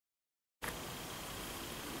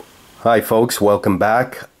Hi folks, welcome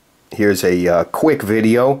back. Here's a quick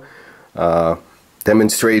video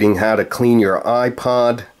demonstrating how to clean your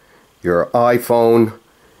iPod, your iPhone,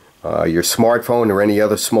 your smartphone, or any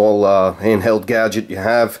other small handheld gadget you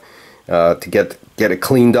have to get it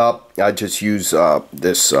cleaned up. I just use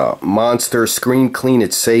this Monster Screen Clean.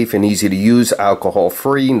 It's safe and easy to use, alcohol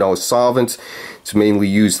free, no solvents. It's mainly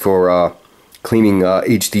used for cleaning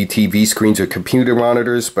HDTV screens or computer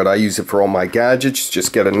monitors, but I use it for all my gadgets.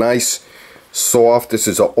 Just get a nice soft, this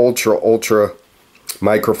is a ultra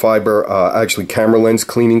microfiber actually camera lens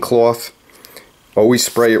cleaning cloth. Always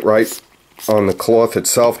spray it right on the cloth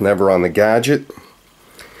itself, never on the gadget.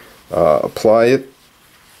 Apply it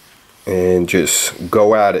and just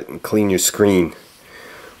go at it and clean your screen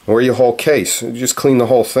or your whole case. Just clean the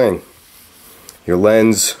whole thing, your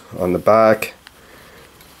lens on the back.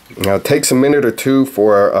 Now it takes a minute or two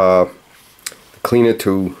for the cleaner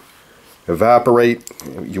to evaporate.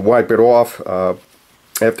 You wipe it off.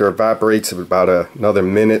 After it evaporates, about another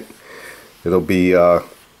minute, it'll be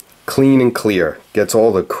clean and clear. Gets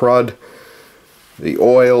all the crud, the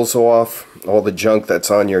oils off, all the junk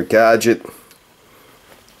that's on your gadget,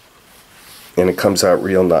 and it comes out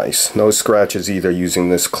real nice. No scratches either using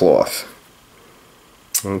this cloth.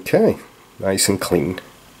 Okay, nice and clean.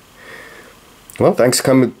 Well, thanks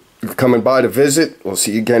for coming by to visit. We'll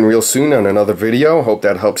see you again real soon on another video. Hope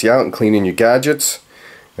that helps you out in cleaning your gadgets,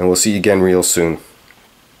 and we'll see you again real soon.